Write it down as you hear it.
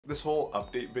This whole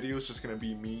update video is just gonna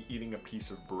be me eating a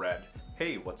piece of bread.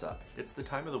 Hey, what's up? It's the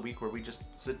time of the week where we just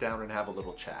sit down and have a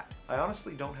little chat. I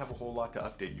honestly don't have a whole lot to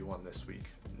update you on this week.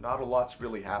 Not a lot's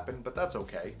really happened, but that's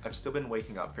okay. I've still been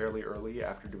waking up fairly early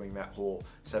after doing that whole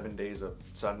 7 days of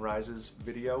sunrises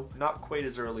video. Not quite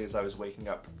as early as I was waking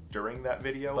up during that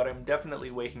video, but I'm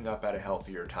definitely waking up at a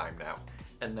healthier time now.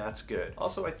 And that's good.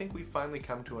 Also, I think we've finally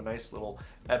come to a nice little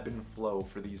ebb and flow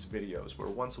for these videos, where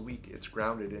once a week it's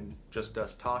grounded in just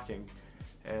us talking,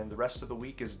 and the rest of the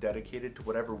week is dedicated to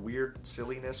whatever weird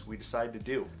silliness we decide to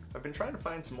do. I've been trying to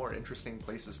find some more interesting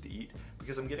places to eat,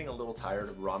 because I'm getting a little tired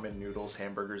of ramen noodles,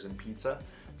 hamburgers, and pizza,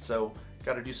 so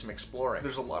gotta do some exploring.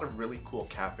 There's a lot of really cool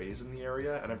cafes in the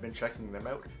area, and I've been checking them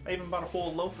out. I even bought a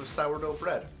whole loaf of sourdough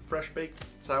bread, fresh baked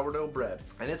sourdough bread,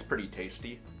 and it's pretty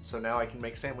tasty, so now I can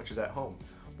make sandwiches at home,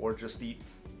 or just eat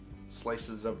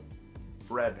slices of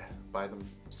bread by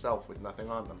themselves with nothing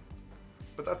on them.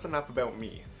 But that's enough about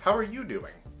me. How are you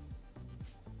doing?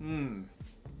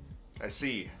 I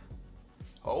see.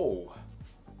 Oh,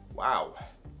 wow.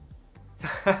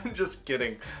 I'm just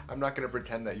kidding. I'm not gonna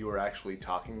pretend that you were actually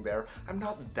talking there. I'm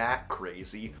not that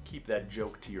crazy. Keep that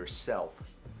joke to yourself.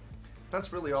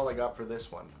 That's really all I got for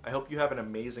this one. I hope you have an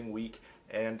amazing week,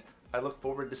 and I look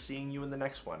forward to seeing you in the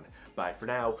next one. Bye for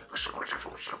now.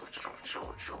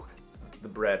 The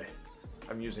bread.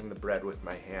 I'm using the bread with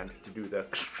my hand to do the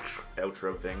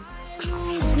outro thing.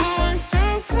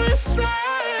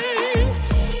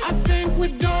 I think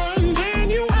we don't